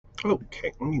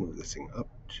Okay, let me move this thing up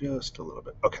just a little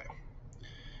bit. Okay.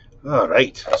 All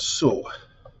right. So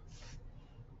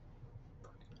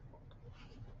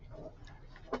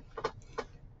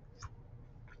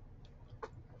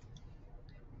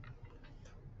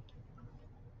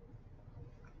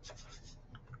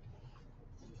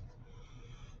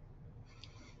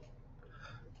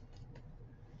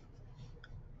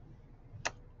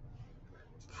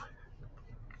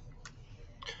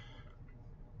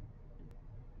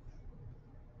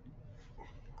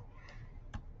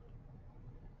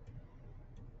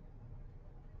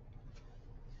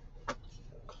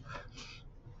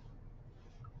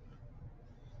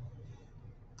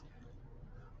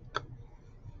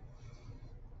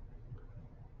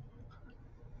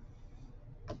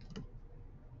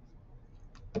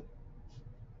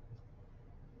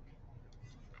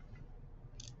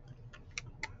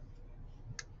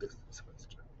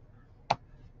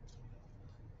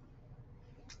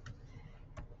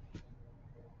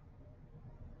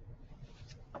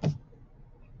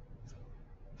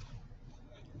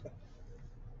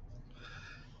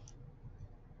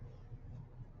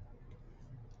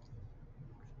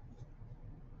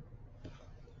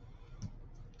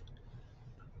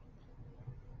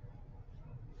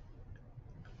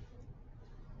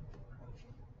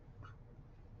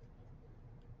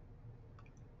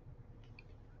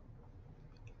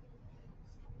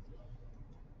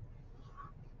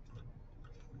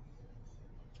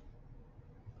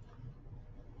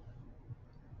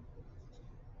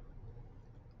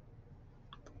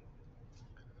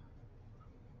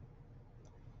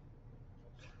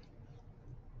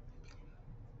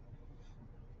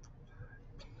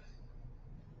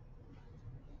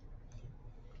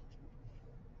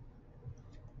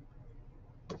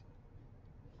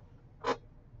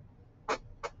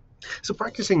So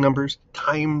practicing numbers,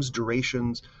 times,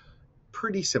 durations,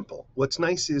 pretty simple. What's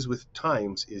nice is with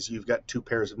times is you've got two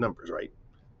pairs of numbers, right?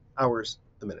 Hours,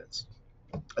 the minutes.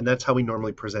 And that's how we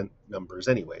normally present numbers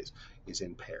anyways, is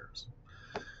in pairs.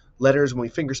 Letters, when we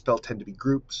fingerspell, tend to be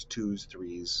groups, twos,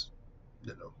 threes,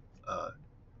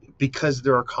 because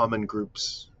there are common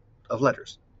groups of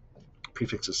letters,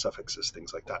 prefixes, suffixes,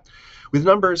 things like that. With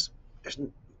numbers,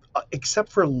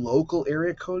 except for local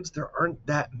area codes, there aren't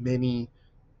that many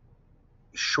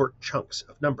short chunks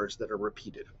of numbers that are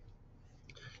repeated.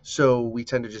 So we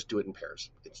tend to just do it in pairs.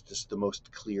 It's just the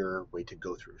most clear way to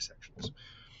go through sections.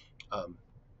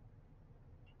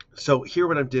 So here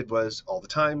what I did was all the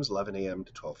times, 11 a.m.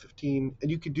 to 12:15,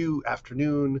 and you could do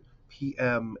afternoon,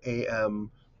 p.m., a.m.,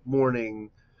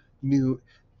 morning, noon,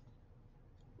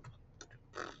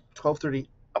 12:30,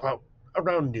 about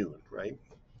around noon, right?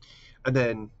 And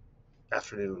then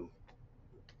afternoon,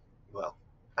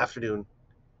 afternoon,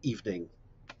 evening,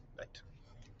 night.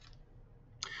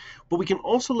 But we can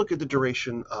also look at the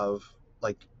duration of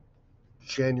like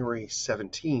January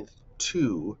 17th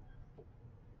to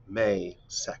May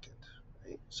 2nd.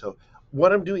 Right? So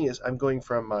what I'm doing is I'm going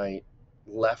from my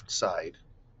left side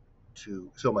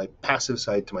so my passive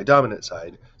side to my dominant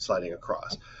side, sliding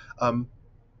across. Um,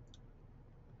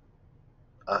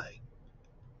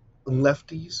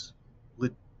 Lefties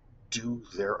would do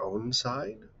their own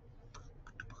side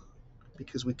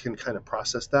because we can kind of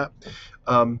process that.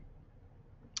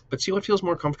 But see what feels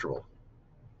more comfortable.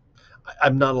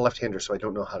 I'm not a left-hander, so I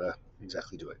don't know how to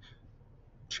exactly do it.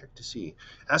 Check to see.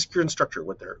 Ask your instructor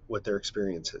what their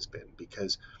experience has been,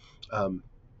 because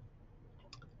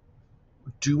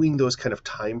doing those kind of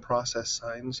time process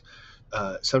signs,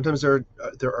 sometimes there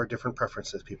are different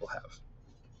preferences people have.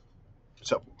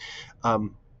 So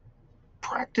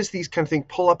practice these kind of things.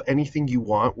 Pull up anything you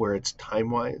want where it's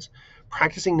time-wise.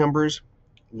 Practicing numbers,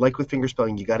 like with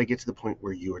fingerspelling, you got to get to the point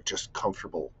where you are just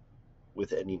comfortable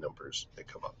with any numbers that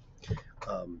come up.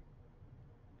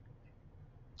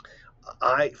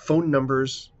 Phone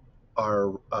numbers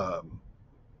are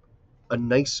a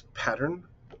nice pattern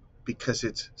because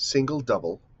it's single,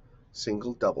 double,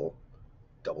 double,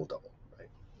 double, right?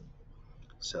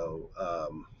 So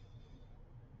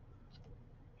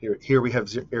here we have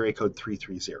area code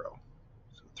 330.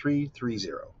 So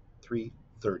 330,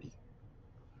 330.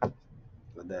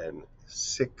 And then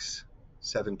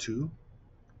 672,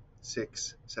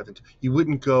 672. You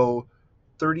wouldn't go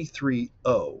 330.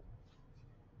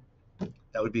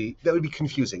 That would be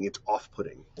confusing. It's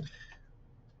off-putting.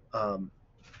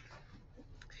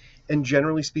 And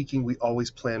generally speaking, we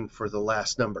always plan for the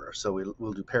last number. So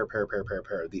we'll do pair.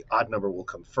 The odd number will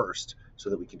come first so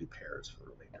that we can do pairs for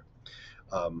the remainder.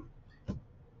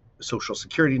 Social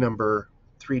security number,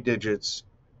 3 digits,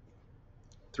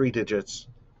 2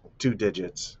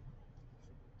 digits,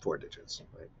 4 digits,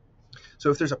 right? So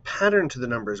if there's a pattern to the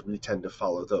numbers, we tend to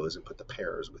follow those and put the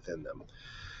pairs within them.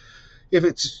 If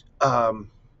it's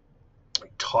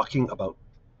talking about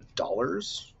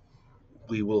dollars,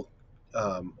 we will,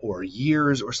 or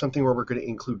years or something where we're going to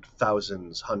include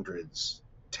thousands, hundreds,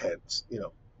 tens,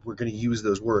 we're going to use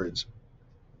those words.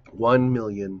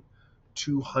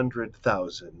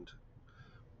 1,200,000,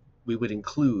 we would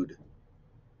include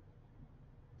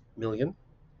million,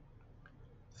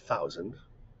 thousand,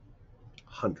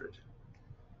 hundred.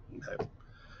 Okay.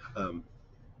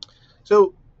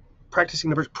 So practicing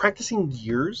numbers, practicing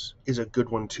years is a good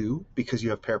one too, because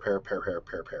you have pair.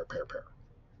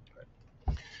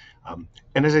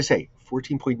 And as I say,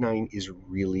 14.9 is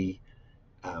really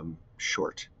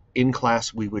short. In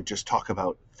class, we would just talk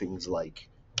about things like,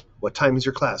 what time is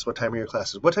your class? What time are your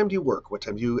classes? What time do you work? What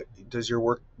time does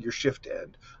your shift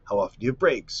end? How often do you have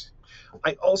breaks?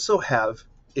 I also have,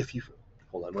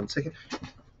 hold on one second.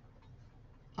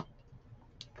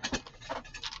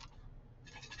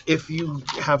 If you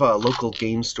have a local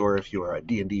game store, if you are a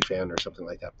D&D fan or something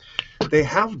like that, they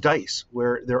have dice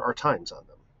where there are times on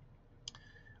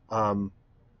them.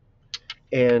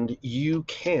 And you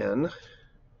can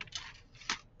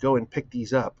go and pick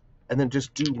these up and then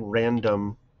just do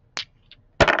random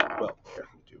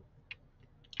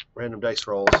dice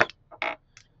rolls.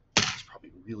 It's probably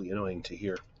really annoying to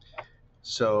hear.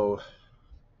 So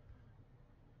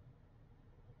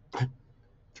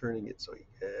turning it so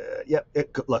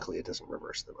luckily it doesn't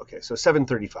reverse them. Okay, so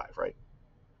 735, right?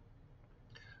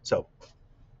 So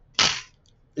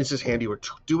it's just handy to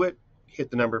do it, hit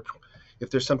the number.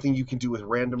 If there's something you can do with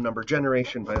random number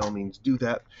generation, by all means do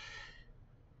that.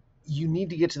 You need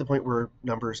to get to the point where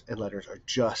numbers and letters are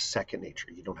just second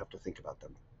nature. You don't have to think about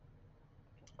them.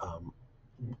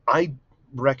 I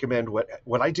recommend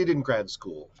what I did in grad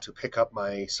school to pick up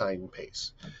my sign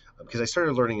pace, because I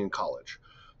started learning in college.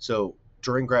 So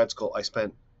during grad school, I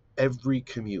spent every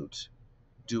commute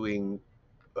doing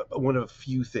one of a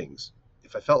few things.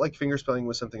 If I felt like fingerspelling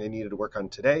was something I needed to work on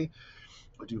today,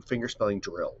 I would do fingerspelling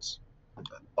drills.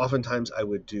 Oftentimes I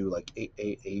would do like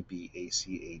A, B, A,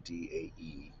 C, A, D, A,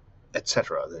 E,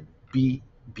 etc. Then B,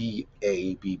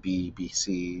 A, B,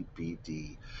 C, B,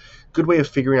 D. Good way of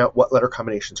figuring out what letter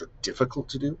combinations are difficult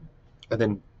to do, and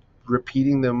then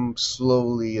repeating them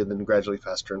slowly and then gradually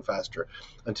faster and faster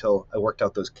until I worked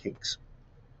out those kinks.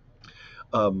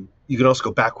 You can also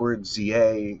go backwards,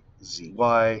 ZA,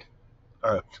 ZY,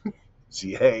 or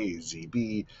ZA,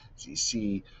 ZB,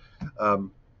 ZC.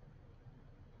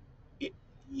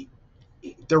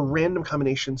 They're random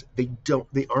combinations. They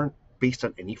aren't based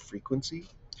on any frequency.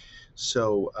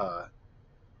 So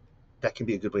that can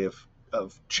be a good way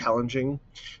of challenging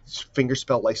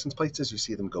fingerspell license plates as you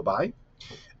see them go by.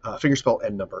 Fingerspell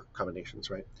and number combinations,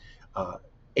 right?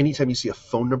 Anytime you see a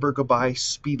phone number go by,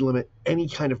 speed limit, any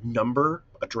kind of number,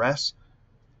 address,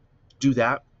 do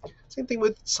that. Same thing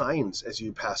with signs as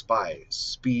you pass by.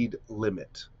 Speed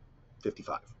limit,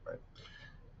 55, right?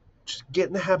 Just get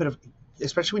in the habit of,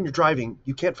 especially when you're driving,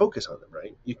 you can't focus on them,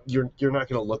 right? You're not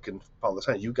going to look and follow the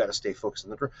sign. You've got to stay focused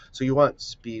on the road. So you want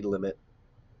speed limit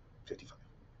 55,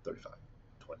 35,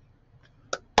 20.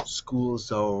 School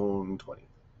zone 20.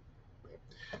 Right?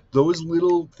 Those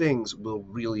little things will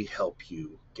really help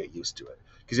you get used to it.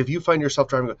 Because if you find yourself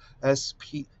driving, go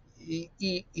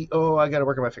S-P-E-E-E, oh, I got to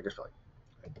work on my finger spelling.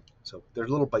 Right? So they're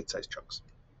little bite-sized chunks.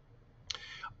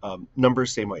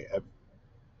 Numbers, same way.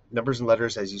 Numbers and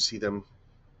letters as you see them,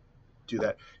 do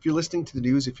that. If you're listening to the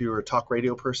news, if you're a talk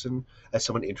radio person, as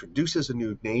someone introduces a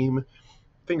new name,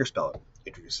 fingerspell it.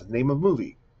 Introduces the name of a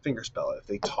movie, fingerspell it. If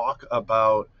they talk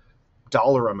about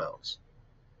dollar amounts,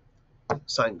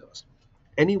 sign those.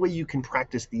 Any way you can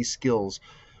practice these skills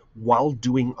while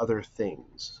doing other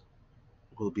things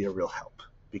will be a real help,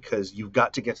 because you've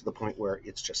got to get to the point where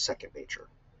it's just second nature.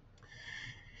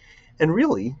 And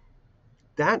really,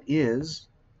 that is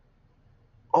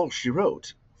all she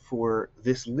wrote for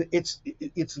this. It's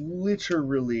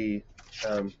literally,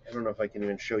 I don't know if I can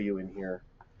even show you in here.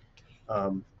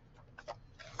 In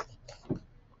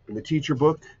the teacher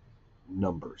book,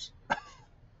 numbers.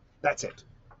 That's it.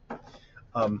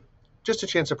 Just a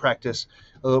chance to practice,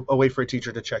 a way for a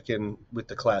teacher to check in with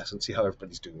the class and see how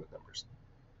everybody's doing with numbers.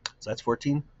 So that's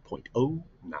 14.09.